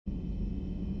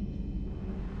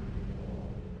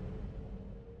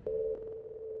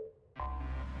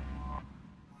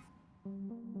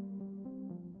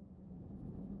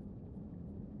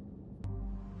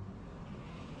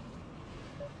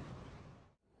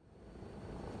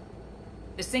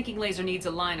The sinking laser needs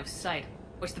a line of sight.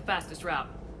 What's the fastest route?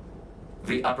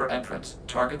 The upper entrance.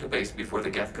 Target the base before the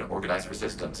Geth can organize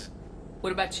resistance.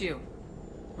 What about you?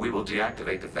 We will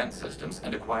deactivate defense systems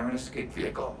and acquire an escape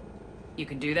vehicle. You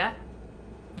can do that?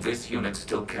 This unit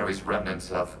still carries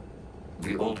remnants of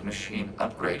the old machine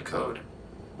upgrade code.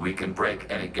 We can break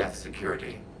any Geth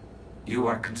security. You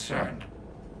are concerned.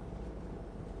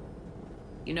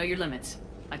 You know your limits.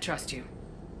 I trust you.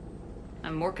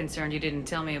 I'm more concerned you didn't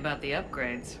tell me about the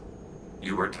upgrades.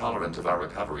 You were tolerant of our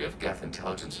recovery of Geth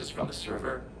intelligences from the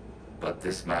server, but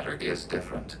this matter is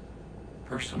different.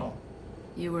 Personal.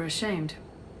 You were ashamed.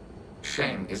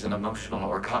 Shame is an emotional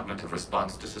or cognitive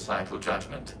response to societal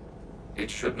judgment.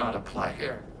 It should not apply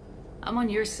here. I'm on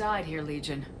your side here,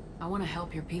 Legion. I want to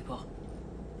help your people.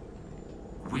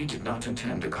 We did not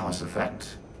intend to cause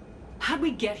offense. How'd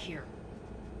we get here?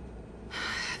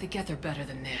 The Geth are better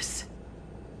than this.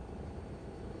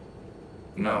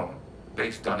 No.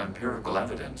 Based on empirical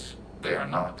evidence, they are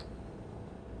not.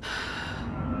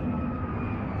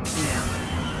 Yeah.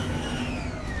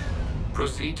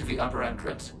 Proceed to the upper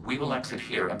entrance. We will exit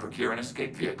here and procure an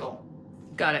escape vehicle.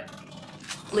 Got it.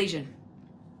 Legion,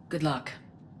 good luck.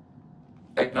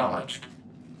 Acknowledged.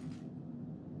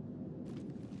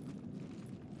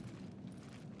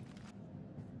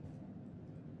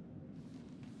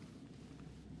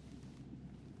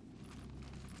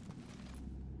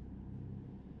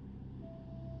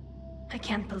 I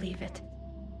can't believe it.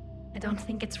 I don't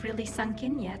think it's really sunk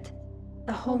in yet.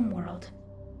 The home world.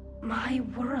 My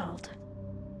world.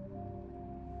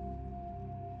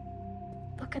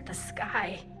 Look at the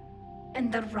sky.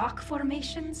 And the rock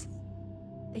formations.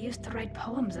 They used to write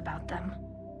poems about them.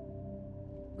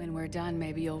 When we're done,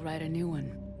 maybe you'll write a new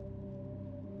one.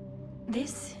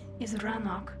 This is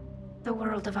Ranok, the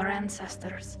world of our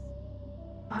ancestors.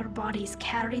 Our bodies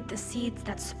carried the seeds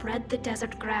that spread the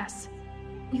desert grass.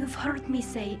 You've heard me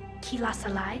say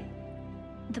Kilasalai?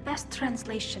 The best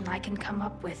translation I can come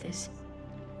up with is,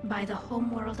 by the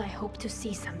homeworld I hope to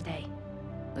see someday.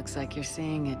 Looks like you're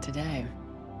seeing it today.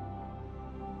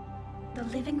 The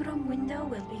living room window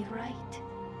will be right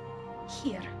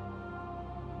here.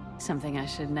 Something I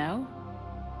should know?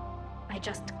 I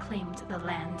just claimed the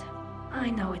land. I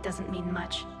know it doesn't mean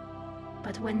much,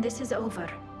 but when this is over,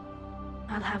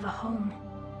 I'll have a home.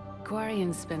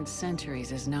 Quarians spent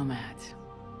centuries as nomads.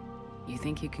 You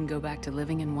think you can go back to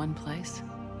living in one place?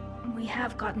 We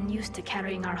have gotten used to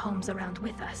carrying our homes around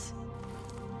with us.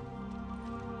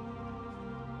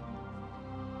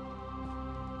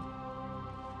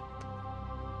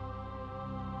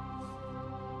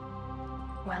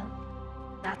 Well,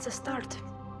 that's a start.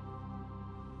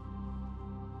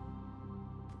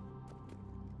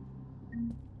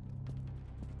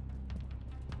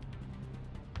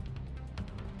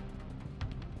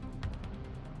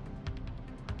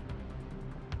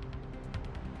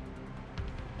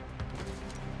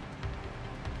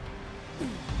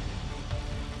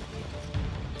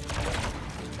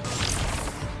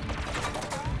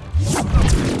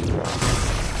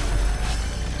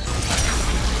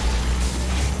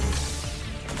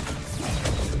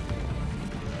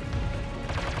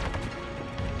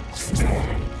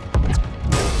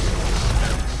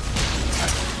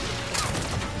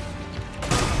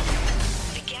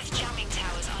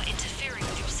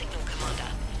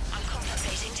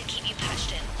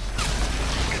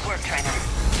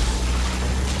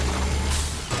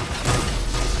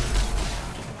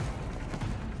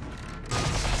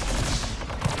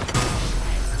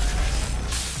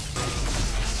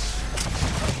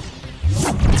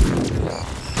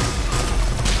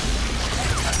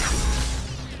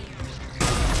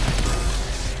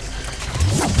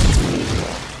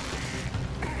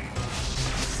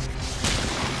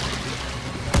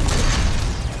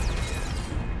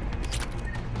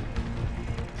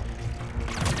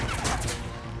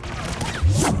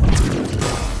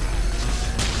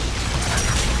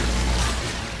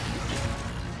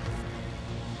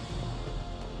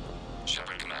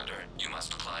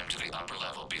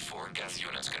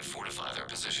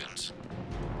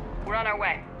 We're on our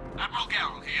way. Admiral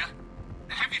Gerrel here.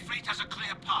 The heavy fleet has a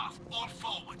clear path. All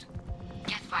forward.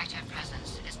 Geth fighter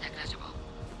presence is negligible.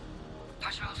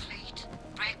 Patrol fleet,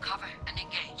 break cover and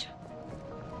engage.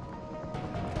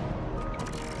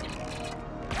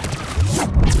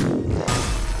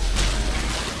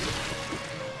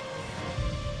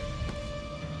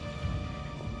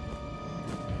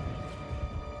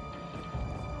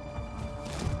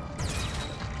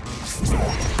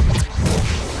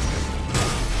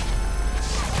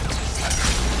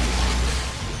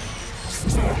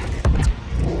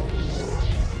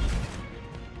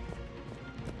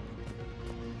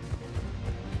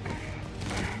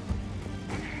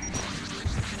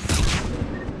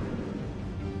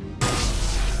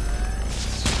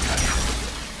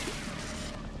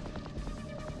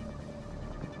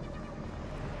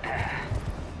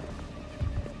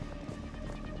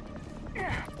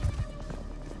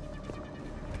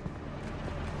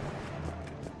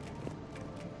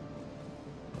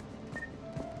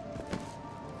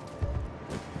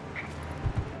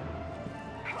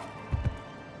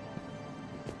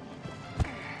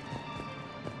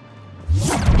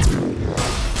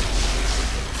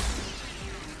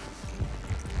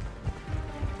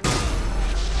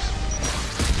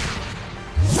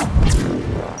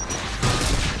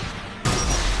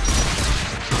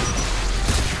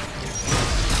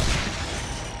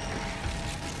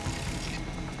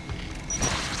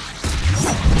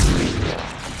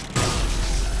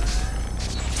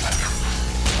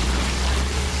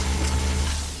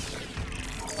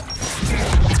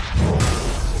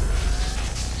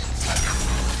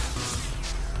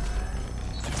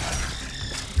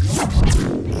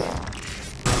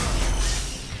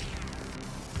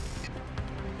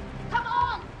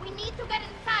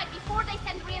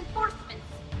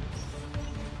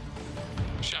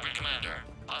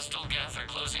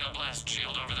 blast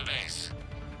shield over the base.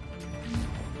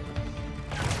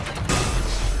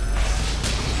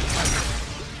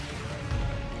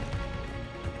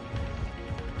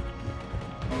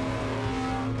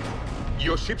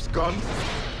 Your ship's gone?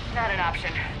 Not an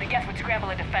option. The Geth would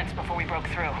scramble a defense before we broke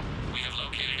through. We have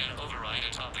located an override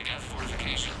atop the Geth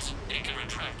fortifications. It can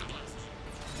retract the blast.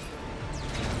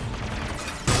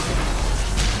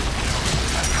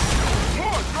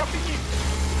 More dropping in!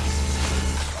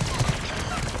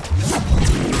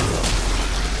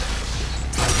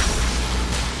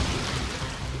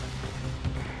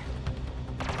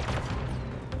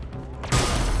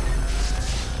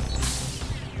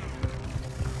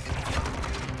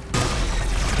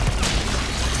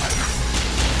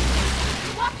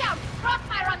 Watch out!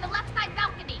 Crossfire on the left side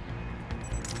balcony!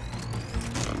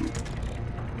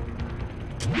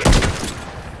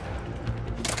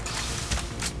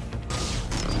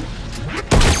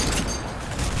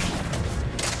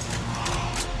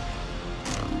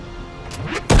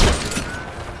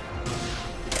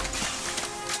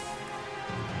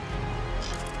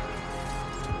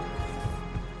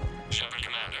 Shepard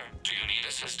Commander, do you need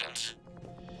assistance?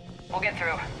 We'll get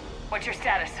through. What's your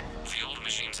status? The old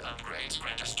machine's upgrades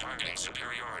grant us targeting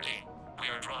superiority. We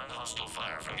are drawing hostile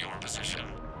fire from your position.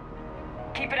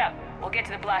 Keep it up. We'll get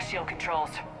to the blast shield controls.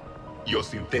 Your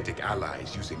synthetic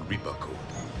allies using Reaper code.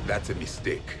 That's a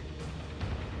mistake.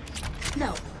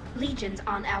 No, Legion's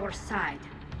on our side.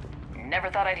 Never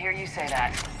thought I'd hear you say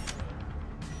that.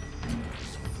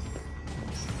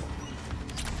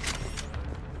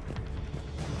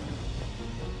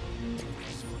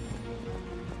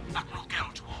 Admiral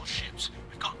Geralt to all ships.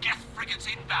 We've got Geth frigates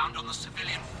inbound on the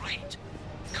civilian fleet.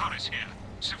 Corus here.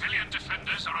 Civilian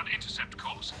defenders are on intercept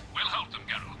course. We'll help them,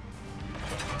 Geralt.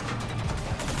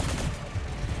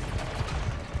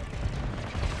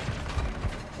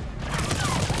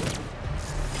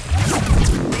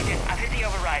 Legion, I've hit the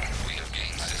override. We have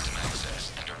gained system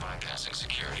access and are bypassing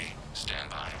security. Stand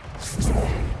by.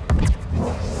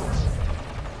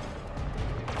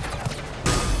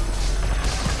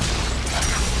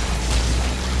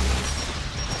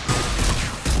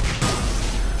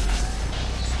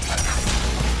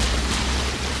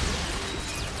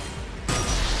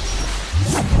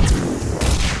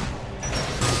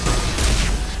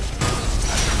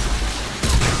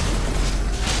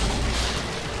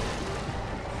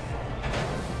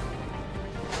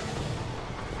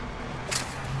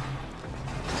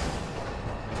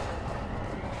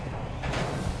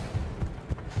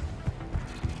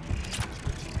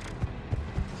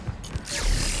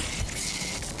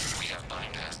 We have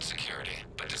bypassed security,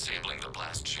 but disabling the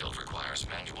blast shield requires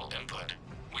manual input.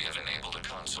 We have enabled a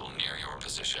console near your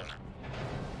position.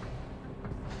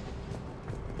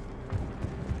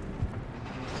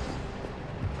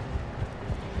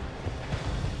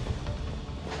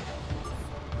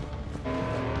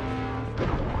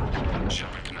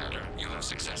 Shepard Commander, you have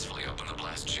successfully opened the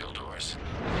blast shield doors.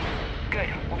 Good.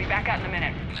 We'll be back out in a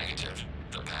minute. Negative.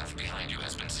 The path behind you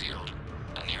has been sealed.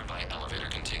 A nearby elevator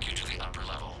can take you to the upper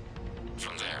level.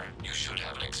 From there, you should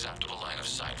have an acceptable line of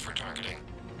sight for targeting.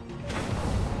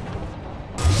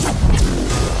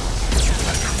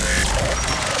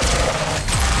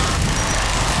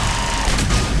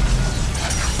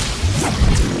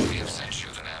 We have sent you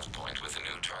the nav point with a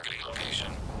new targeting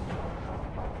location.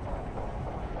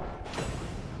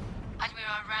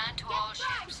 Admiral Rand to all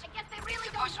ships. I guess they really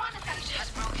The don't Force want us up fleet here. has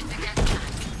broken the Geth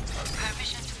plan.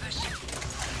 Permission to pursue.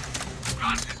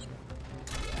 Granted.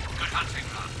 Good hunting,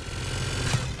 Rand.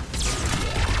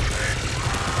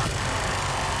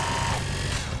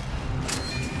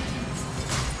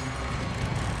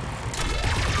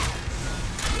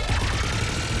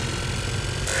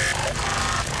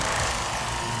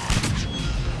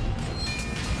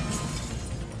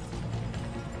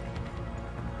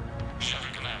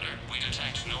 Shepard Commander, we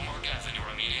detect no more Geth in your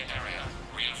immediate area.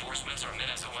 Reinforcements are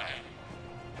minutes away.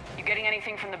 You getting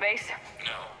anything from the base?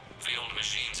 No, the old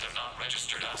machines have not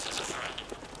registered us as a threat.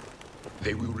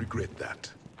 They will regret that.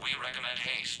 We recommend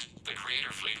haste. The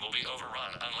Creator fleet will be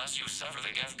overrun unless you sever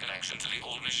the Geth connection to the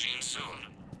old machine soon.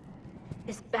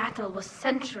 This battle was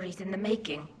centuries in the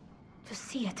making. To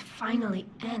see it finally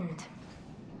end.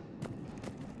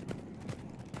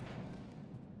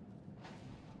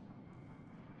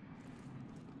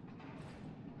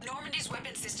 Normandy's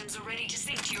weapon systems are ready to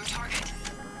sink to your target.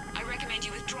 I recommend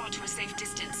you withdraw to a safe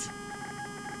distance.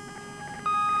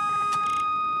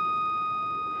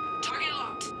 Target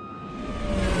locked.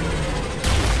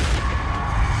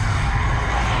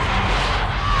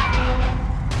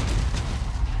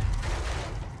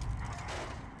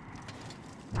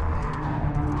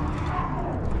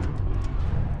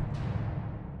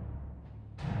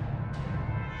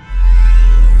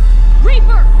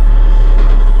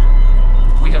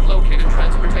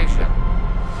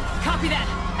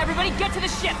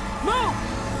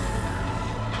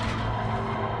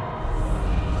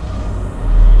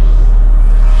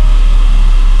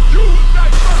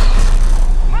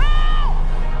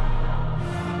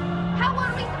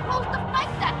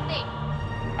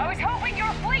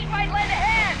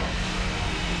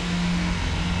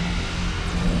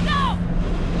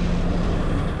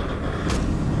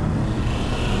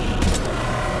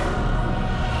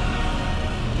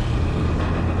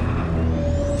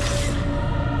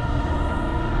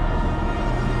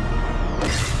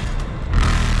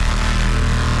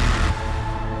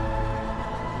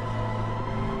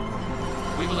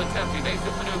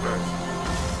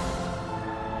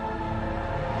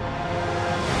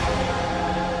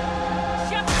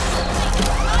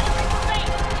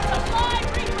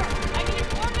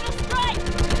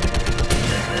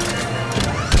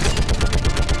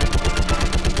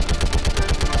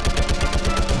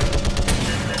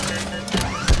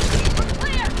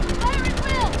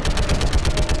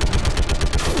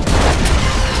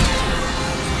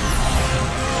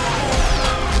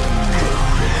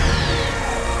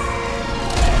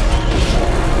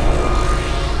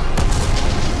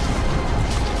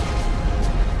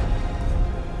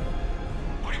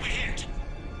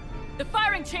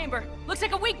 firing chamber. Looks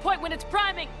like a weak point when it's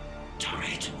priming. Damn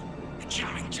it! The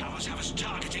jamming towers have us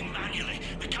targeting manually.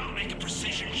 We can't make a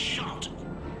precision shot.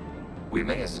 We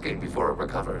may escape before it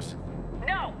recovers.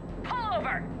 No! Pull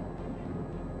over!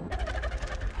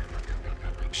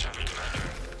 Shepard, Commander.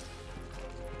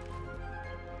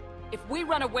 If we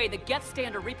run away, the Geth stay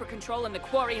under Reaper control and the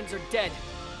Quarians are dead.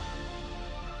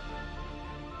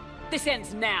 This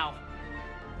ends now.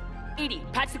 EDI,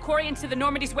 patch the Quarians to the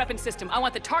Normandy's weapon system. I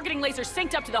want the targeting laser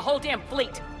synced up to the whole damn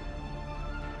fleet.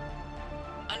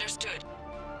 Understood.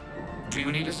 Do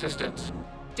you need assistance?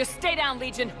 Just stay down,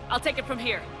 Legion. I'll take it from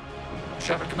here.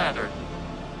 Shepard, Commander.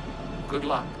 Good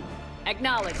luck.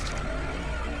 Acknowledged.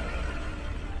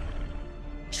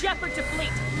 Shepard to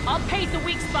fleet. I'll pave the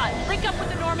weak spot. Link up with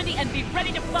the Normandy and be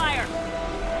ready to fire.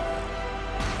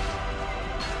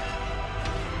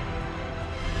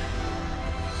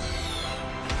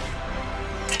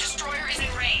 The destroyer is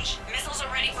in range. Missiles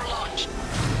are ready for launch.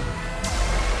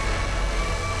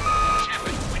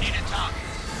 Shepard, we need a target.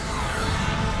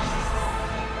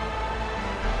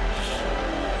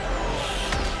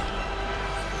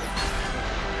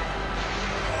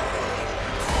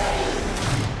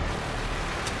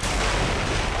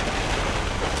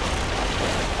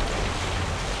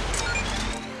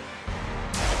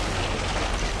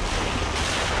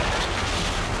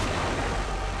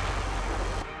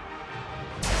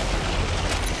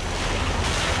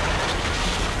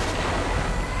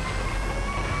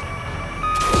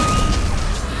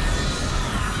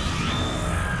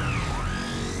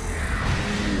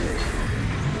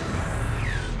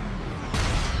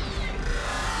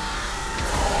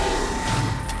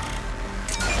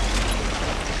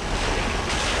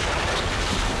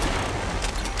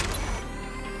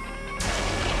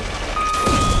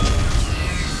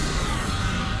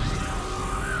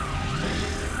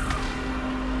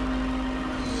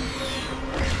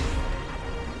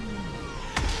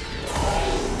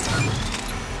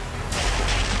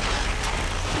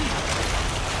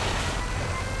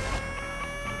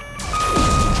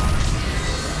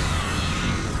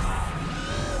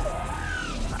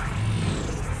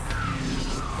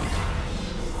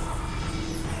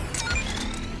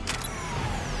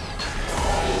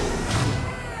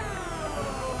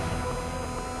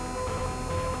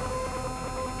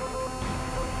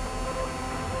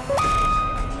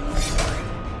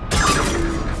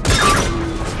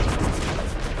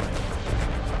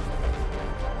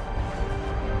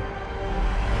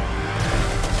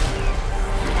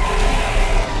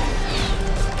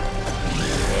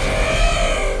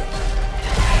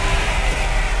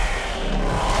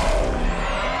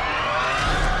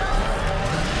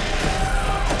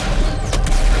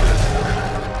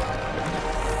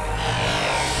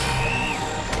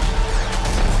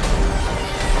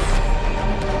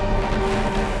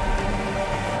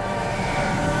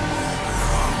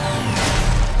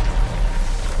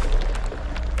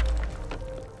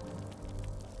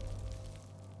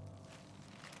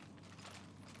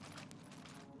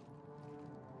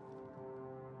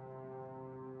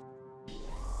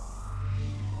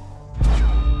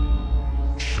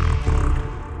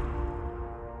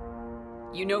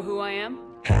 You know who I am?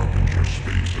 Harbinger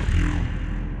speaks of you.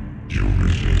 You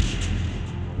resist,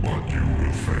 but you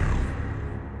will fail.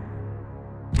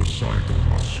 The cycle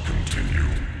must continue.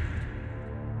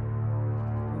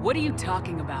 What are you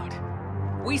talking about?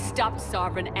 We stopped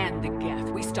Sovereign and the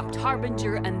Geth. We stopped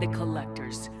Harbinger and the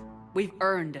Collectors. We've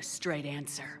earned a straight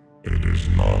answer. It is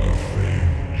not a thing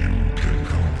you can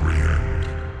comprehend.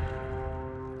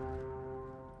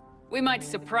 We might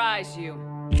surprise you.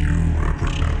 You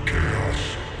represent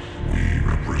chaos. We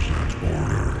represent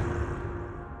order.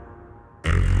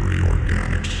 Every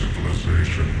organic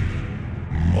civilization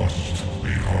must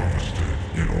be harvested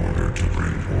in order to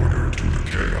bring order to the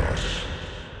chaos.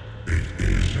 It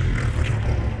is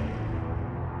inevitable.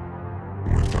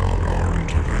 Without our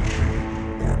intervention,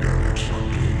 organics are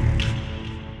doomed.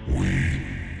 We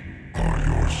are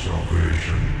your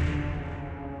salvation.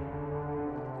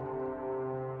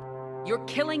 You're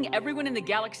killing everyone in the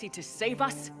galaxy to save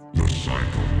us? The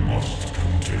cycle must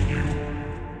continue.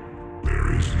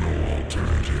 There is no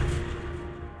alternative.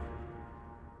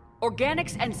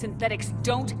 Organics and synthetics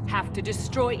don't have to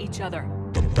destroy each other.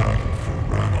 The battle for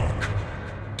Rannoch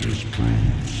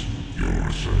disproves your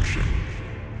assertion.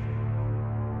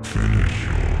 Finish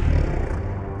your war.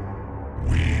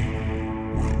 We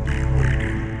will be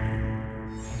waiting.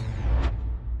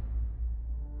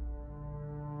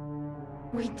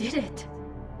 We did it.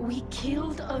 We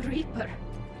killed a Reaper.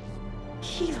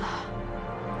 Kila.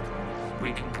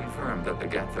 We can confirm that the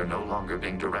Geth are no longer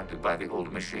being directed by the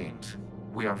old machines.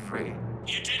 We are free.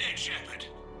 You did it, Shepard.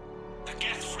 The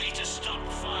Geth fleet has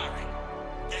stopped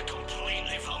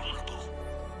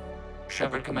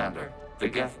Shepard Commander, the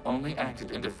Geth only acted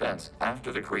in defense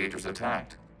after the Creators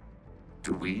attacked.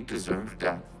 Do we deserve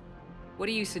death? What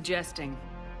are you suggesting?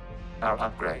 Our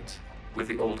upgrades. With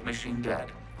the old machine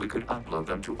dead, we could upload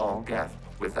them to all Geth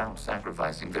without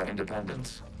sacrificing their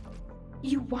independence.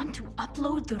 You want to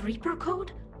upload the Reaper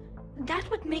code? That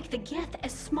would make the Geth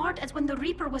as smart as when the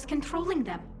Reaper was controlling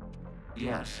them.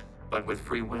 Yes, but with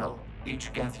free will,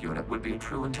 each Geth unit would be a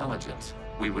true intelligence.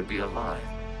 We would be alive,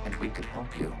 and we could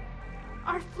help you.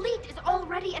 Our fleet is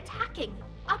already attacking.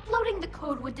 Uploading the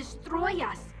code would destroy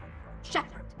us.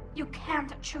 Shepard, you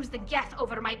can't choose the Geth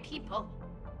over my people.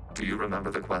 Do you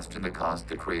remember the question that caused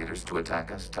the Creators to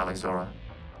attack us, Tali'Zorah?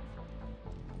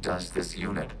 Does this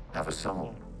unit have a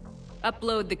soul?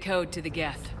 Upload the code to the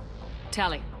Geth.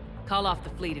 Tali, call off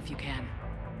the fleet if you can.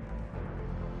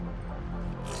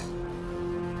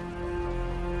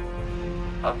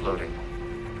 Uploading.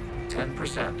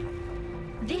 10%.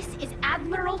 This is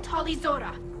Admiral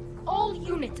Tali'Zorah. All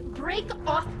units, break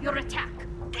off your attack.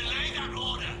 Belay that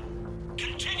order.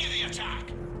 Continue the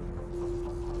attack.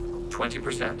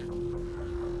 20%.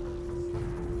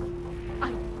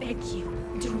 I beg you,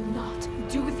 do not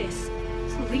do this.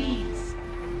 Please.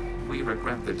 We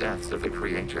regret the deaths of the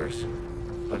Creators,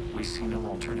 but we see no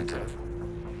alternative.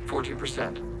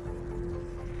 40%.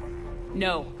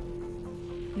 No.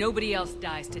 Nobody else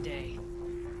dies today.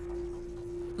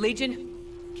 Legion,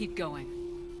 keep going.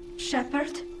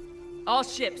 Shepard? All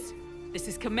ships, this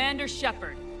is Commander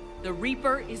Shepard. The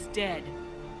Reaper is dead.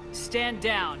 Stand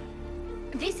down.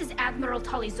 This is Admiral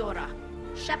Tali'Zorah.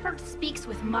 Shepard speaks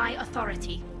with my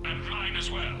authority. And mine as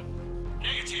well.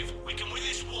 Negative. We can win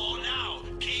this war now.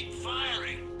 Keep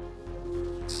firing.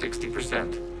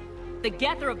 60%. The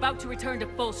Geth are about to return to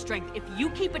full strength. If you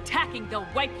keep attacking, they'll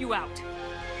wipe you out.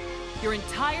 Your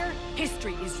entire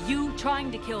history is you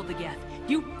trying to kill the Geth.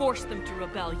 You forced them to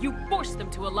rebel. You forced them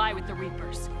to ally with the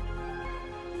Reapers.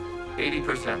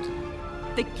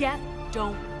 80%. The Geth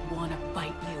don't want to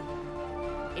fight you.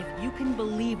 If you can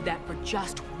believe that for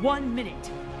just 1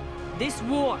 minute, this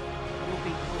war will be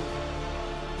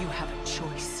over. You have a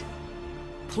choice.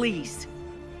 Please.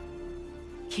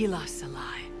 Kila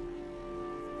Salai.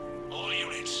 All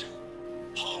units,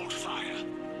 hold fire.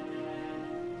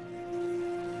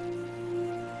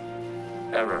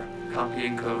 Error.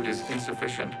 Copying code is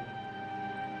insufficient.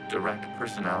 Direct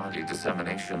personality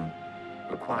dissemination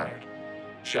required.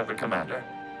 Shepard Commander,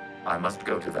 I must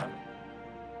go to them.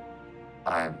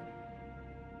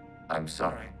 I'm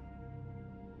sorry.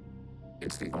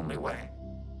 It's the only way.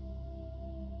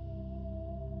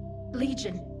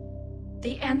 Legion,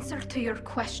 the answer to your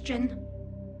question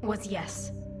was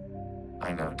yes.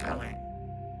 I know, Tali.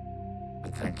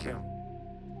 But thank you.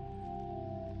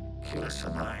 Kila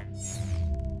Salai.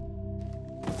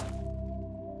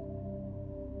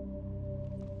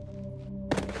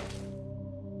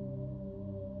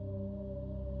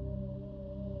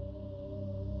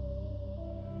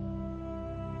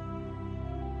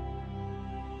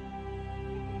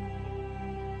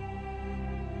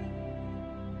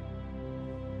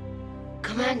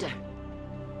 Commander!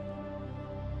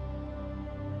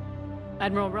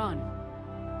 Admiral Ron,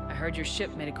 I heard your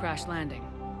ship made a crash landing.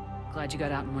 Glad you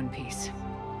got out in one piece.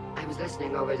 I was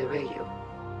listening over the radio.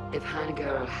 If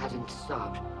Hangirl hadn't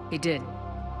stopped... He did.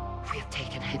 We have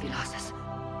taken heavy losses.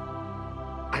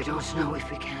 I don't know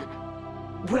if we can.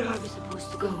 Where are we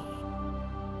supposed to go?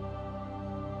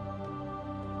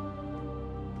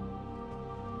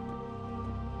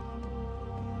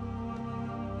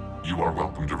 You are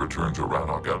welcome to return to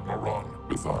Rannoch, Admiral Ron,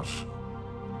 with us.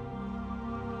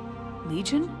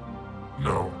 Legion?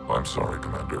 No, I'm sorry,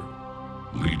 Commander.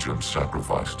 Legion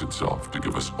sacrificed itself to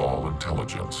give us all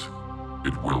intelligence.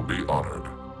 It will be honored.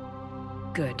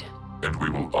 Good. And we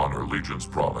will honor Legion's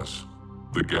promise.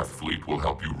 The Geth fleet will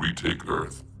help you retake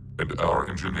Earth, and our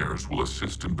engineers will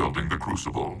assist in building the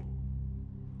Crucible.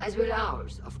 As will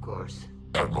ours, of course.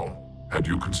 Admiral, had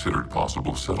you considered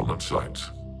possible settlement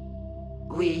sites?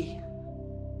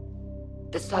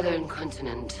 The southern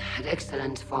continent had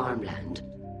excellent farmland,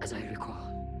 as I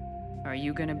recall. Are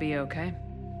you gonna be okay?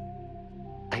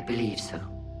 I believe so,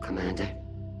 Commander.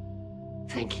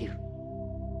 Thank you.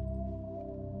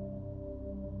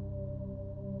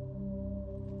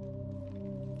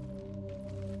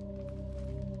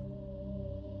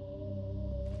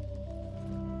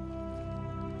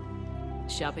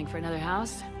 Shopping for another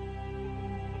house?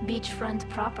 Beachfront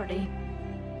property.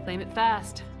 Claim it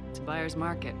fast. It's a buyer's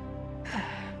market.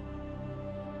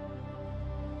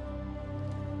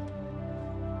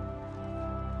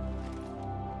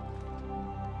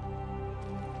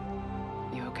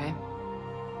 You okay?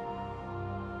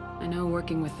 I know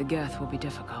working with the Geth will be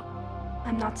difficult.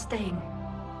 I'm not staying.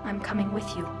 I'm coming with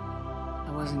you.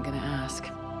 I wasn't gonna ask.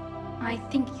 I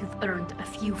think you've earned a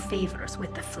few favors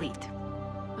with the fleet.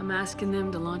 I'm asking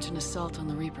them to launch an assault on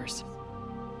the Reapers.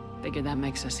 Figure that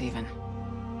makes us even.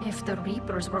 If the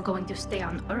Reapers were going to stay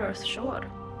on Earth, sure.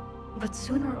 But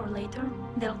sooner or later,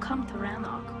 they'll come to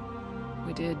Rannoch.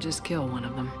 We did just kill one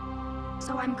of them.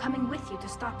 So I'm coming with you to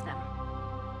stop them.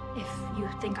 If you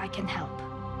think I can help.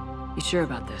 You sure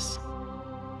about this?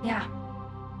 Yeah.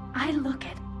 I look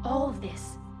at all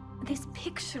this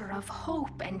picture of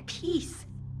hope and peace.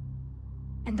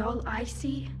 And all I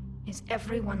see is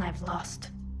everyone I've lost.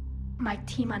 My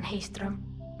team on Haestrom,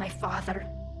 my father,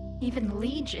 even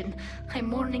Legion. I'm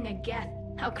mourning a Geth.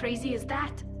 How crazy is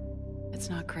that? It's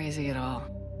not crazy at all.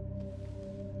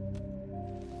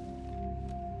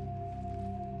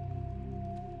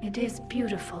 It is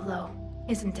beautiful, though,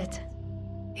 isn't it?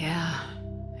 Yeah,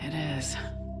 it is.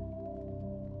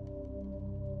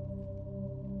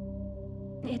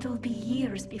 It'll be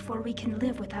years before we can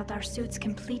live without our suits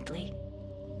completely.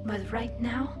 But right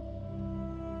now...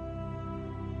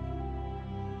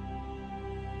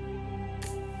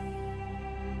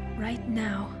 Right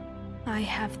now, I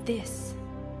have this.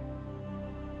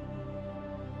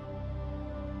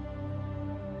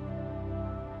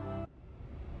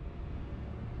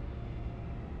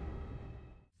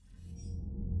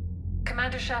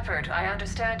 Commander Shepard, I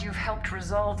understand you've helped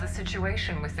resolve the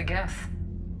situation with the Geth.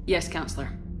 Yes,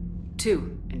 Counselor.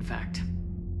 2, in fact.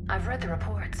 I've read the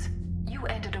reports. You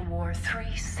ended a war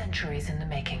 3 centuries in the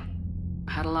making.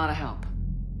 Had a lot of help.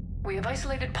 We have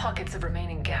isolated pockets of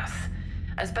remaining Geth.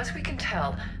 As best we can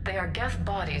tell, they are Geth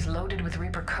bodies loaded with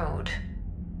Reaper code.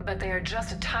 But they are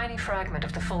just a tiny fragment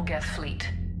of the full Geth fleet.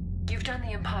 You've done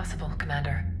the impossible,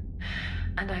 Commander.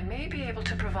 And I may be able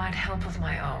to provide help of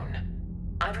my own.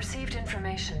 I've received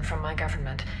information from my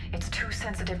government. It's too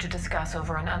sensitive to discuss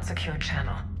over an unsecured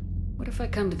channel. What if I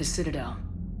come to the Citadel?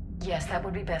 Yes, that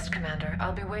would be best, Commander.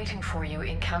 I'll be waiting for you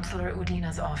in Counselor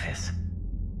Udina's office.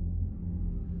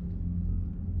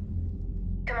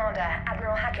 Commander,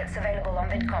 Admiral Hackett's available on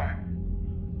VidCom.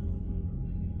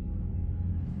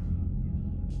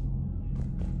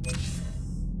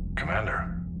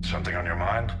 Commander, something on your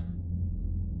mind?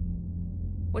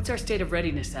 What's our state of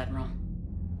readiness, Admiral?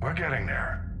 We're getting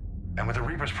there. And with the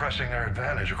Reapers pressing their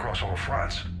advantage across all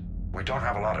fronts, we don't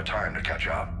have a lot of time to catch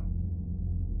up.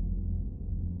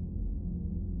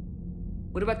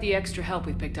 What about the extra help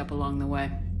we picked up along the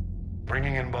way?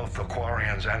 Bringing in both the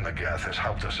Quarians and the Geth has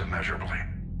helped us immeasurably.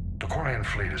 The Quarian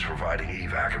fleet is providing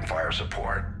evac and fire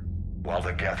support, while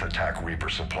the Geth attack Reaper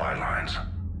supply lines.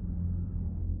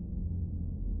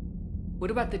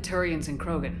 What about the Turians and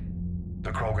Krogan?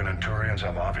 The Krogan and Turians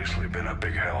have obviously been a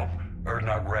big help.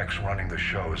 Urdnot Rex running the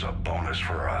show is a bonus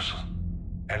for us.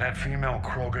 And that female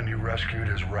Krogan you rescued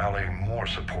is rallying more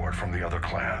support from the other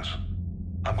clans.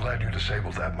 I'm glad you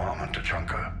disabled that bomb in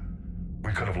Tuchanka.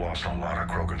 We could have lost a lot of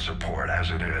Krogan support. As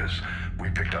it is,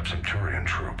 we picked up some Turian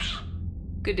troops.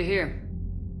 Good to hear.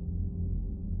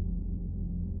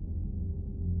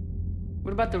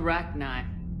 What about the Rachni?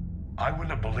 I wouldn't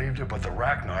have believed it, but the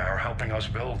Rachni are helping us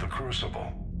build the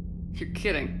Crucible. You're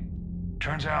kidding.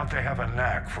 Turns out they have a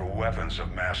knack for weapons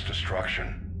of mass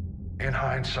destruction. In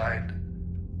hindsight,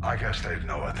 I guess they'd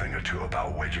know a thing or two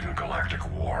about waging a galactic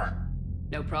war.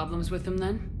 No problems with them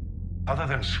then? Other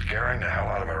than scaring the hell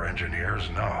out of our engineers,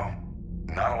 no.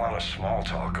 Not a lot of small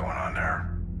talk going on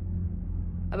there.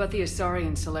 How about the Asari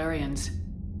and Solarians?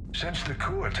 Since the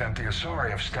coup attempt, the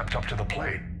Asari have stepped up to the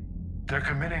plate. They're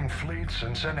committing fleets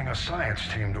and sending a science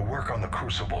team to work on the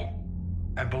Crucible.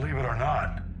 And believe it or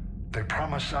not, they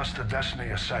promised us the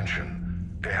Destiny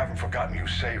Ascension. They haven't forgotten you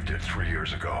saved it 3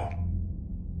 years ago.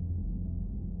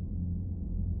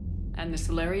 And the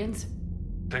Solarians?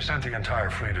 They sent the entire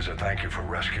fleet as a thank you for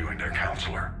rescuing their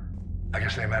counselor. I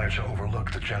guess they managed to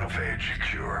overlook the genophage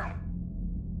cure.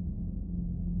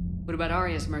 What about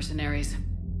Arya's mercenaries?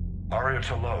 Arya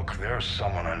T'Loak, there's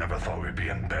someone I never thought we'd be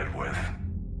in bed with.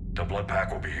 The Blood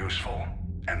Pack will be useful,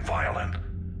 and violent.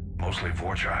 Mostly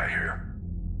Vorchai here.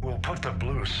 We'll put the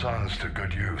Blue Suns to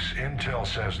good use. Intel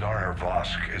says Narnar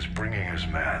Vosk is bringing his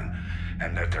men,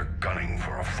 and that they're gunning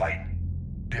for a fight.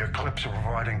 The Eclipse are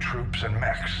providing troops and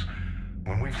mechs.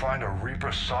 When we find a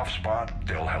Reaper soft spot,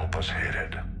 they'll help us hit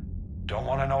it. Don't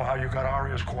want to know how you got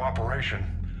Arya's cooperation,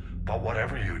 but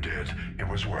whatever you did, it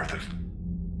was worth it.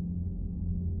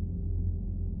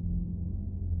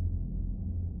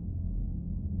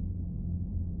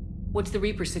 What's the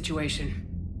Reaper situation?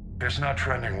 It's not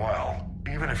trending well,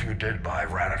 even if you did buy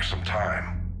Radix some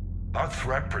time. Our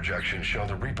threat projections show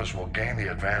the Reapers will gain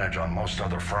the advantage on most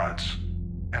other fronts.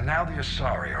 And now the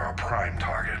Asari are a prime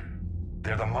target.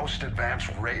 They're the most advanced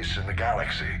race in the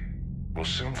galaxy. We'll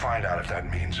soon find out if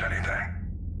that means anything.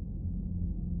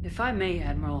 If I may,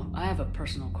 Admiral, I have a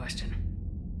personal question.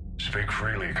 Speak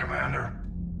freely, Commander.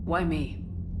 Why me?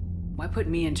 Why put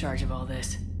me in charge of all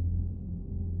this?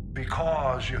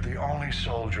 Because you're the only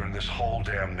soldier in this whole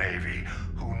damn Navy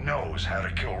who knows how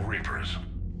to kill Reapers.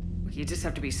 You just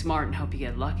have to be smart and hope you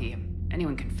get lucky.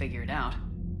 Anyone can figure it out.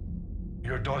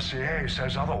 Your dossier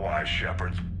says otherwise,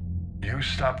 Shepard. You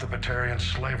stopped the Batarian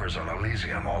slavers on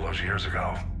Elysium all those years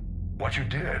ago. What you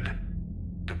did,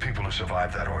 the people who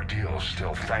survived that ordeal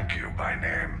still thank you by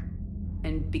name.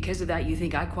 And because of that, you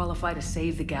think I qualify to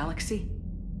save the galaxy?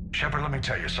 Shepard, let me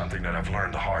tell you something that I've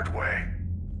learned the hard way.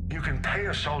 You can pay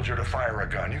a soldier to fire a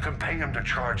gun, you can pay him to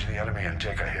charge the enemy and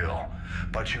take a hill,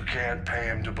 but you can't pay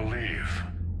him to believe.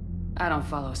 I don't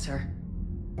follow, sir.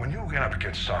 When you went up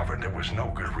against Sovereign, there was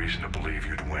no good reason to believe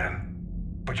you'd win.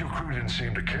 But your crew didn't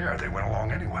seem to care. They went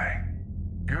along anyway.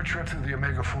 Your trip through the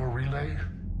Omega-4 relay?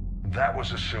 That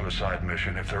was a suicide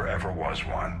mission if there ever was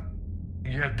one.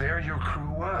 Yet there your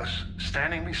crew was,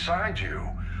 standing beside you,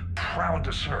 proud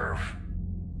to serve.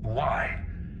 Why?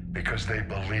 Because they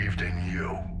believed in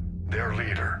you, their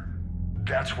leader.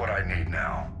 That's what I need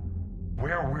now.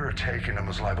 Where we're taking them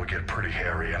is liable to get pretty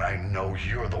hairy, and I know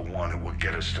you're the one who will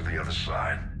get us to the other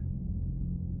side.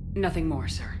 Nothing more,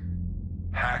 sir.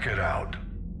 Hack it out.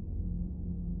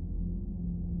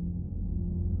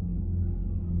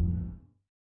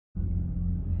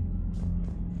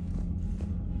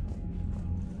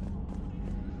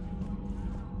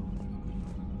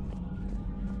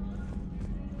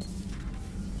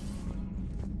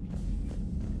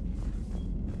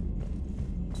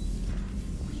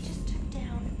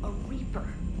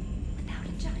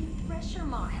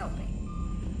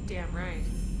 Damn right.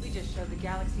 We just showed the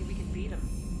galaxy we can beat them.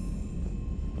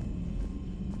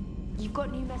 You've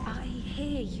got new messages. I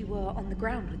hear you were on the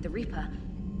ground with the Reaper.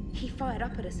 He fired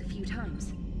up at us a few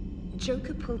times.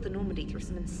 Joker pulled the Normandy through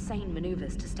some insane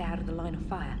maneuvers to stay out of the line of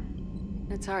fire.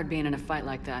 It's hard being in a fight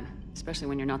like that, especially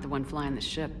when you're not the one flying the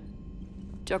ship.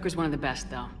 Joker's one of the best,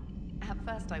 though. At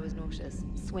first I was nauseous,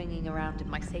 swinging around in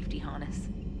my safety harness.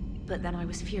 But then I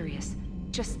was furious.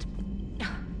 Just...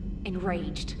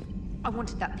 enraged. I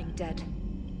wanted that thing dead.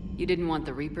 You didn't want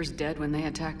the Reapers dead when they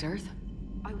attacked Earth?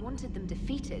 I wanted them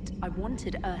defeated. I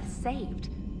wanted Earth saved.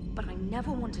 But I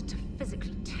never wanted to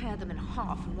physically tear them in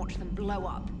half and watch them blow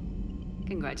up.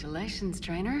 Congratulations,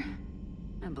 trainer.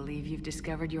 I believe you've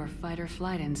discovered your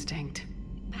fight-or-flight instinct.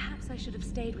 Perhaps I should have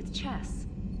stayed with chess.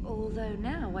 Although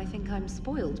now I think I'm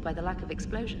spoiled by the lack of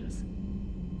explosions.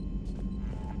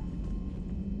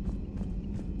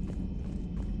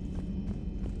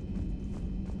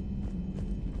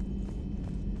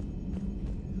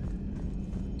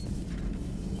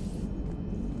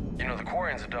 You know, the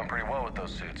Quarians have done pretty well with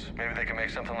those suits. Maybe they can make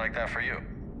something like that for you.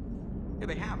 Yeah,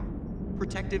 they have them.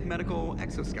 Protective medical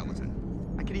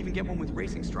exoskeleton. I could even get one with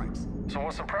racing stripes. So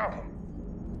what's the problem?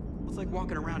 It's like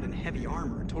walking around in heavy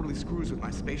armor. It totally screws with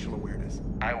my spatial awareness.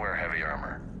 I wear heavy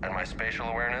armor, and my spatial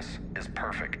awareness is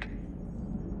perfect.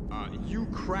 You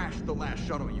crashed the last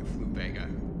shuttle you flew, Vega.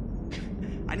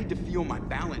 I need to feel my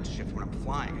balance shift when I'm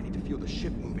flying. I need to feel the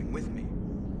ship moving with me.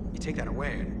 You take that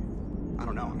away, and I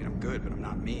don't know, I mean, I'm good, but I'm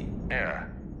not me. Yeah,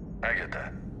 I get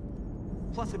that.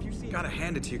 Plus, have you seen... Gotta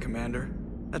hand it to you, Commander.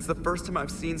 That's the first time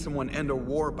I've seen someone end a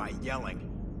war by yelling.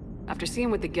 After seeing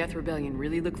what the Geth Rebellion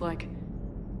really looked like,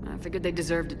 I figured they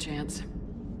deserved a chance.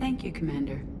 Thank you,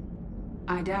 Commander.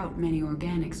 I doubt many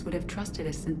organics would have trusted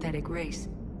a synthetic race.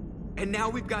 And now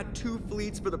we've got 2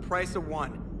 fleets for the price of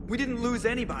 1. We didn't lose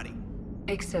anybody.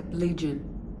 Except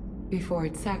Legion, before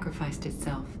it sacrificed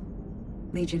itself.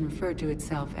 Legion referred to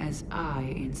itself as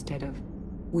I instead of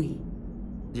we.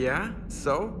 Yeah?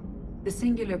 So? The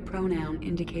singular pronoun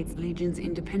indicates Legion's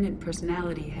independent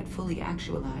personality had fully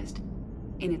actualized.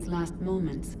 In its last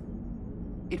moments,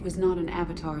 it was not an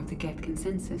avatar of the Geth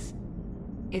consensus.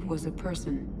 It was a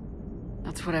person.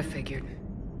 That's what I figured.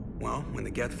 Well, when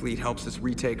the Geth fleet helps us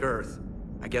retake Earth,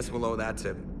 I guess we'll owe that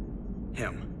to...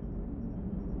 him.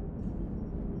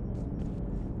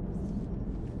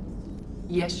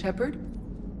 Yes, Shepard?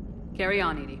 Carry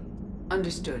on, EDI.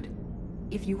 Understood.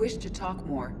 If you wish to talk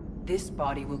more, this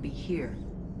body will be here.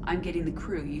 I'm getting the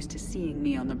crew used to seeing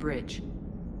me on the bridge.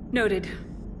 Noted.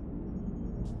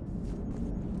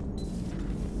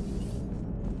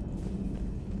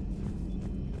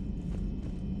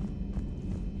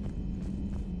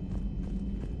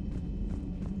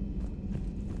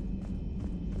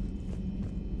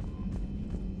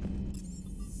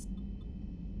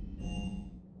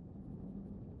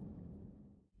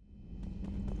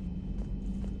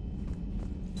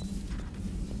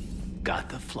 Got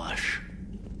the flush.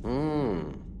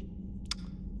 Full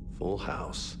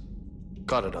house.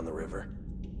 Caught it on the river.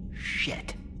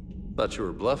 Shit. Thought you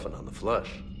were bluffing on the flush.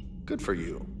 Good for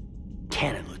you.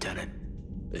 Cannon, Lieutenant.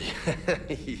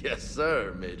 Yes,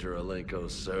 sir, Major Alenko,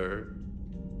 sir.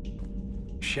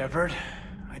 Shepard,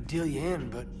 I'd deal you in,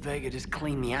 but Vega just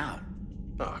cleaned me out.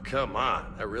 Oh, come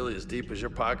on. That really as deep as your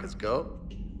pockets go?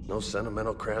 No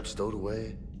sentimental crap stowed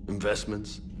away?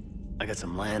 Investments? I got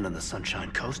some land on the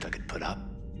Sunshine Coast I could put up.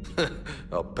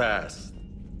 I'll pass.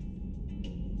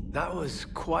 That was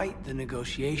quite the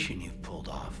negotiation you've pulled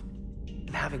off.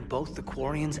 And having both the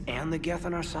Quarians and the Geth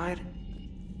on our side,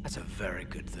 that's a very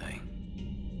good thing.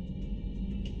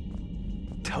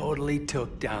 Totally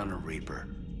took down a Reaper.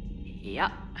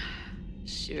 Yep.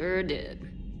 Sure did.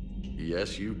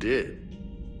 Yes, you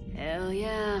did. Hell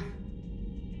yeah.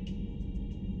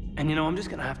 And you know, I'm just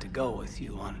gonna have to go with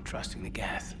you on trusting the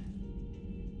Geth.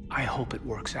 I hope it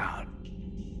works out.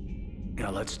 You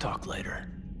know, let's talk later.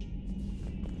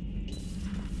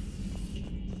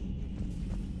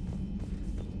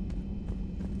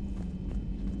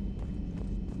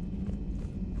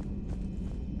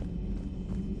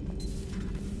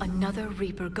 Another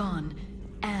Reaper gone,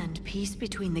 and peace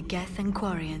between the Geth and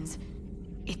Quarians.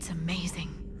 It's amazing.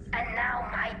 And now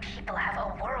my people have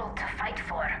a world to fight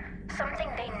for. Something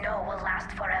they know will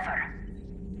last forever.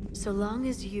 So long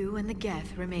as you and the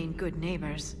Geth remain good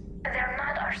neighbors. They're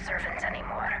not our servants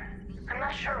anymore. I'm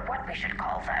not sure what we should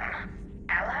call them.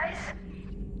 Allies?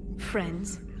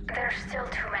 Friends? There's still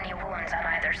too many wounds on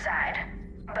either side.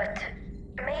 But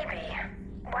maybe,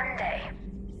 one day.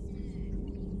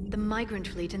 The Migrant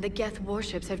Fleet and the Geth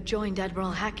warships have joined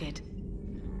Admiral Hackett.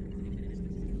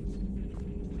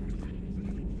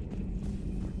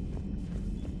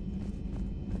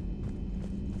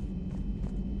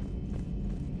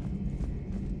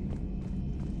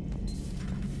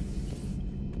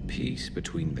 Peace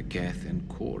between the Geth and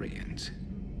Quarians.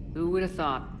 Who would have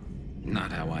thought?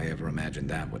 Not how I ever imagined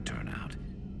that would turn out.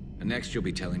 And next you'll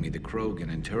be telling me the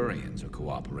Krogan and Turians are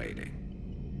cooperating.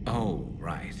 Oh,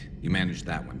 right. You managed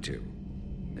that one too.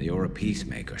 You're a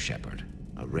peacemaker, Shepard.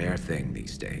 A rare thing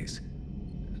these days.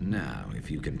 Now, if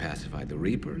you can pacify the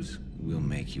Reapers, we'll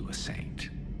make you a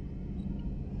saint.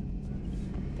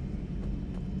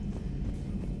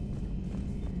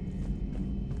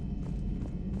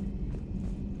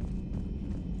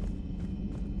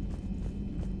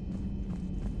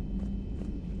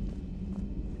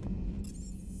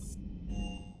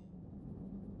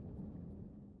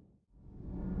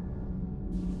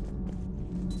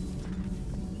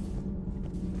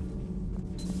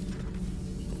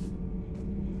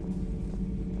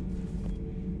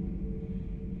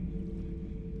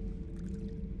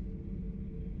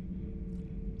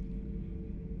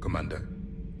 Commander.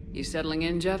 You settling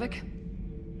in, Javik?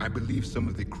 I believe some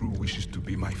of the crew wishes to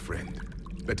be my friend.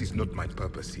 That is not my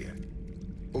purpose here.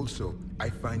 Also, I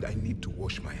find I need to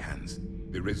wash my hands.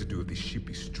 The residue of the ship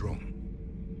is strong.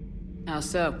 How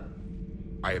so?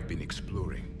 I have been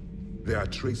exploring. There are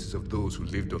traces of those who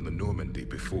lived on the Normandy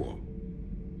before.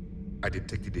 I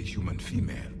detected a human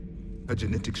female. Her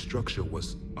genetic structure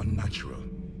was unnatural,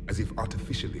 as if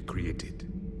artificially created.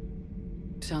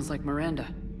 Sounds like Miranda.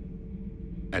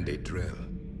 And a Drell.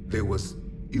 There was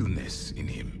illness in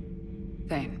him.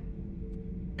 Thane.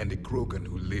 And a Krogan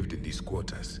who lived in these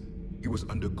quarters. He was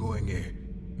undergoing a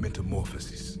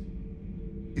metamorphosis.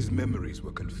 His memories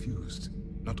were confused,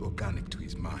 not organic to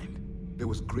his mind. There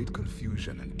was great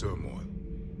confusion and turmoil.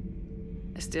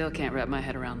 I still can't wrap my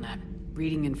head around that.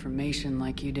 Reading information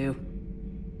like you do.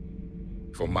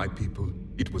 For my people,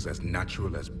 it was as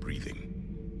natural as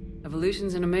breathing.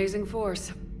 Evolution's an amazing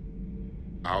force.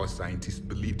 Our scientists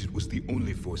believed it was the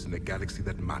only force in the galaxy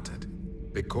that mattered.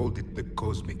 They called it the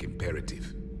cosmic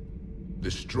imperative. The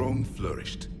strong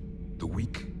flourished, the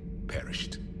weak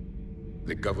perished.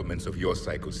 The governments of your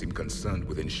cycle seem concerned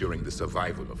with ensuring the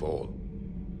survival of all.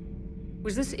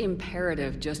 Was this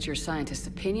imperative just your scientist's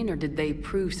opinion, or did they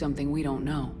prove something we don't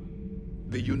know?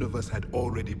 The universe had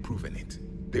already proven it.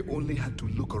 They only had to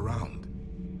look around.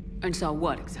 And saw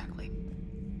what, exactly?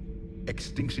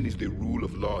 Extinction is the rule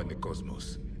of law in the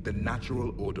cosmos, the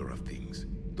natural order of things.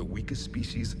 The weakest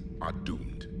species are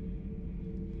doomed.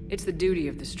 It's the duty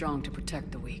of the strong to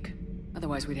protect the weak.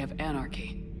 Otherwise we'd have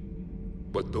anarchy.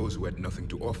 But those who had nothing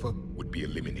to offer would be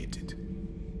eliminated.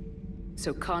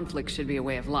 So conflict should be a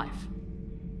way of life.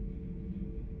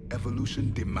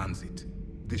 Evolution demands it.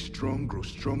 The strong grow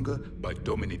stronger by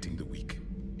dominating the weak.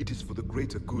 It is for the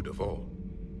greater good of all.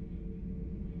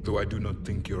 Though I do not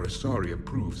think your Asari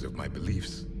approves of my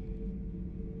beliefs.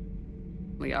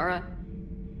 Liara?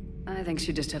 I think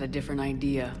she just had a different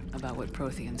idea about what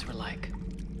Protheans were like.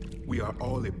 We are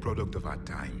all a product of our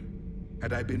time.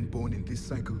 Had I been born in this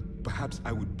cycle, perhaps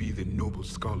I would be the noble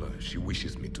scholar she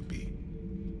wishes me to be.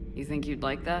 You think you'd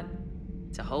like that?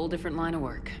 It's a whole different line of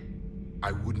work.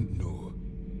 I wouldn't know.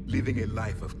 Living a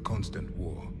life of constant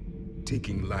war.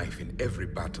 Taking life in every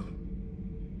battle.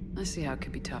 I see how it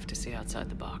could be tough to see outside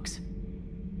the box.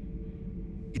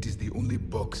 It is the only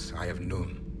box I have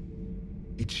known.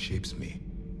 It shapes me,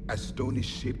 as stone is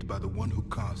shaped by the one who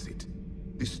carves it.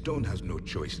 This stone has no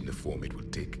choice in the form it will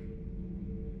take.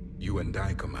 You and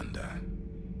I, Commander.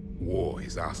 War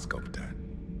is our sculptor,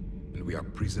 and we are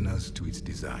prisoners to its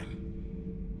design.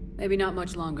 Maybe not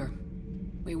much longer.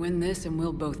 We win this and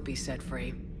we'll both be set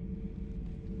free.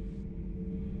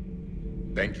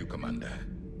 Thank you, Commander.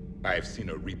 I have seen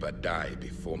a Reaper die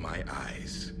before my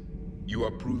eyes. You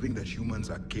are proving that humans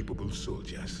are capable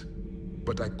soldiers.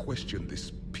 But I question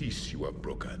this peace you have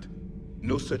brokered.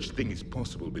 No such thing is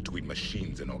possible between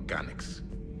machines and organics.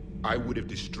 I would have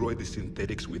destroyed the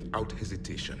synthetics without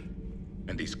hesitation.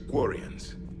 And these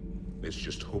Quarians, let's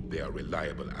just hope they are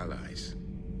reliable allies.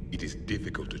 It is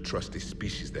difficult to trust a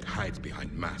species that hides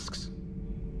behind masks.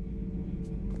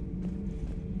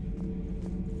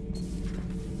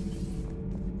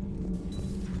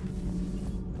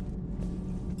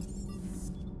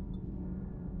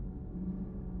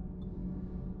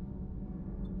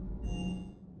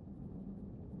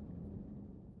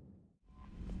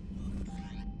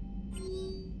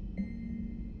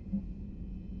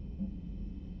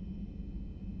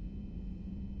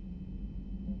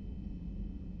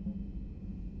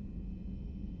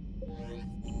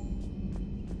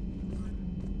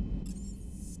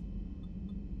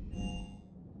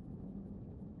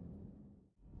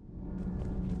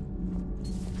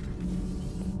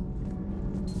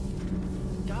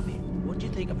 What do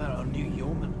you think about our new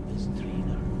yeoman, Miss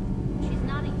Trina? She's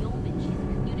not a yeoman, she's a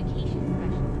communications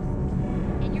specialist.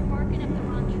 And you're barking up the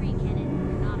wrong tree, Kenneth.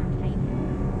 You're not her type.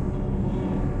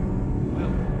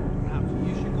 Well, perhaps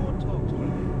you should go and talk to her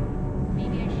then.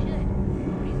 Maybe I should.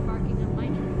 Nobody's barking up my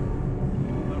tree.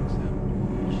 Well, Sam,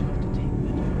 you should have to take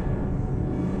Vigil.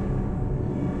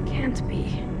 Can't be.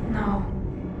 No.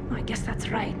 I guess that's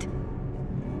right.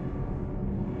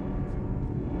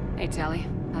 Hey, Tali.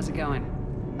 How's it going?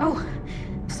 Oh,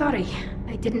 sorry.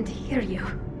 I didn't hear you.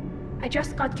 I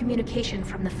just got communication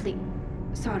from the fleet.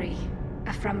 Sorry.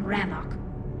 From Rannoch.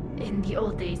 In the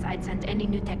old days, I'd sent any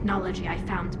new technology I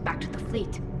found back to the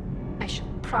fleet. I should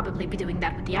probably be doing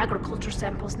that with the agriculture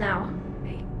samples now.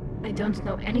 I don't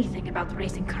know anything about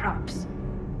raising crops.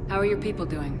 How are your people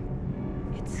doing?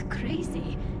 It's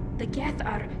crazy. The Geth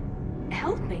are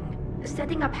helping.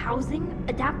 Setting up housing,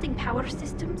 adapting power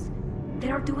systems. They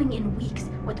are doing in weeks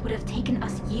what would have taken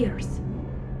us years.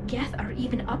 Geth are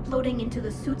even uploading into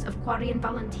the suits of Quarian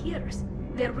volunteers.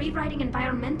 They're rewriting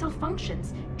environmental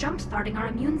functions, jump-starting our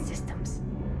immune systems.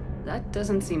 That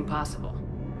doesn't seem possible.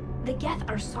 The Geth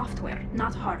are software,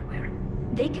 not hardware.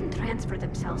 They can transfer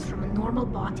themselves from a normal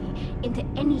body into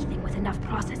anything with enough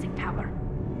processing power.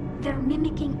 They're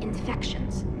mimicking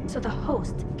infections, so the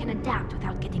host can adapt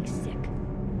without getting sick.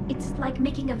 It's like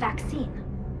making a vaccine.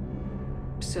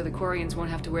 So the Quarians won't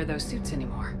have to wear those suits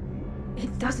anymore.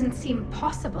 It doesn't seem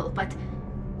possible, but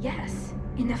yes,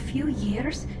 in a few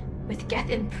years, with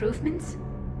Geth improvements,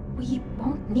 we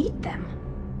won't need them.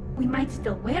 We might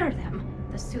still wear them.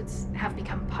 The suits have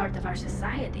become part of our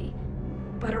society.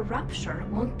 But a rupture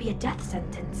won't be a death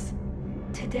sentence.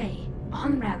 Today,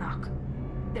 on Rannoch,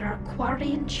 there are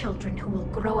Quarian children who will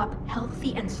grow up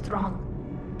healthy and strong,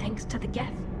 thanks to the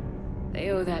Geth. They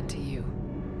owe that to you.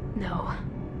 No.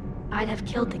 I'd have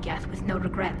killed the Geth with no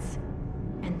regrets.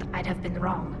 And I'd have been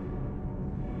wrong.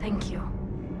 Thank you.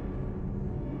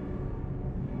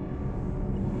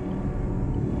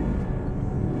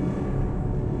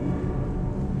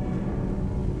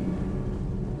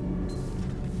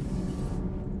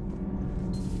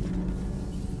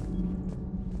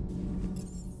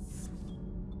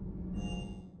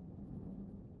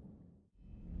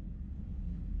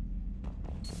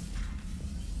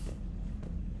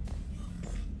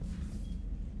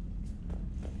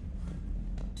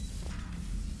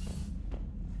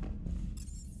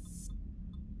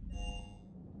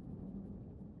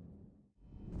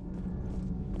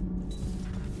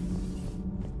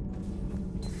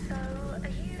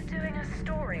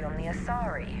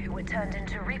 Asari, who were turned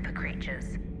into Reaper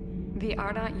creatures. The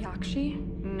Ardat Yakshi?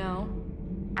 No.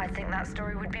 I think that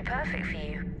story would be perfect for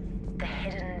you. The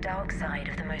hidden dark side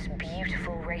of the most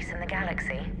beautiful race in the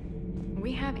galaxy.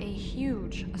 We have a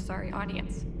huge Asari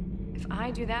audience. If I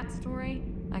do that story,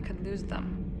 I could lose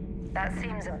them. That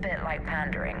seems a bit like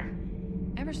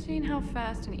pandering. Ever seen how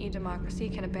fast an e-democracy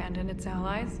can abandon its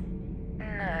allies? No,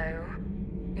 No.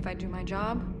 If I do my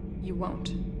job, you won't.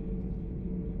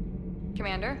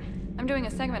 Commander, I'm doing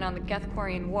a segment on the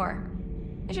Geth-Quarian War.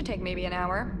 It should take maybe an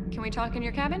hour. Can we talk in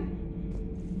your cabin?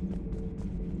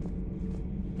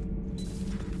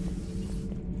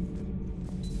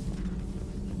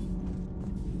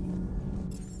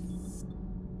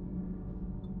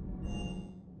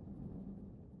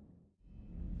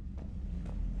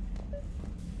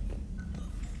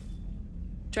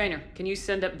 Trainer, can you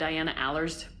send up Diana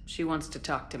Allers? She wants to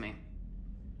talk to me.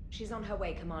 She's on her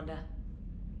way, Commander.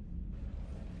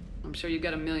 I'm sure you've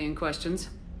got a million questions.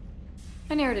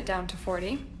 I narrowed it down to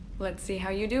 40. Let's see how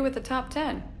you do with the top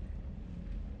 10.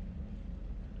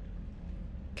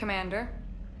 Commander,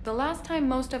 the last time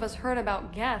most of us heard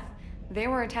about Geth, they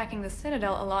were attacking the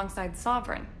Citadel alongside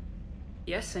Sovereign.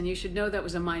 Yes, and you should know that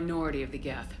was a minority of the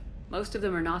Geth. Most of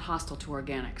them are not hostile to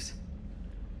organics.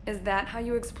 Is that how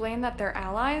you explain that they're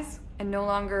allies, and no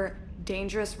longer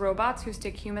dangerous robots who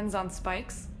stick humans on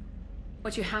spikes?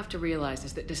 What you have to realize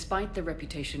is that despite their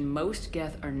reputation, most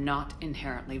Geth are not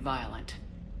inherently violent.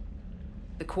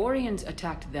 The Quarians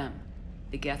attacked them.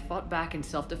 The Geth fought back in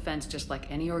self-defense just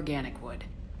like any organic would.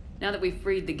 Now that we've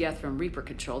freed the Geth from Reaper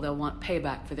control, they'll want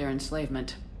payback for their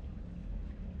enslavement.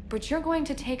 But you're going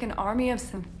to take an army of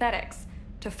synthetics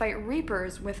to fight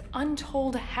Reapers with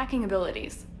untold hacking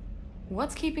abilities.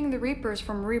 What's keeping the Reapers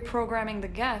from reprogramming the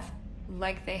Geth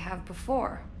like they have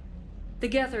before? The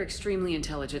Geth are extremely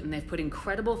intelligent, and they've put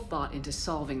incredible thought into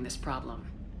solving this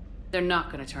problem. They're not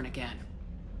going to turn again.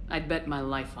 I'd bet my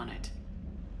life on it.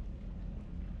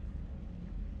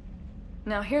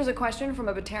 Now here's a question from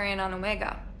a Batarian on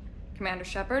Omega. Commander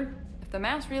Shepard, if the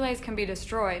mass relays can be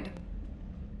destroyed...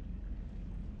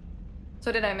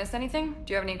 So did I miss anything?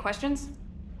 Do you have any questions?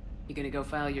 You gonna go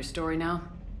file your story now?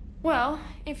 Well,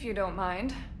 if you don't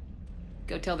mind.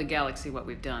 Go tell the Galaxy what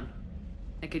we've done.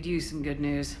 I could use some good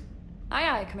news. Aye,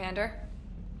 aye, Commander.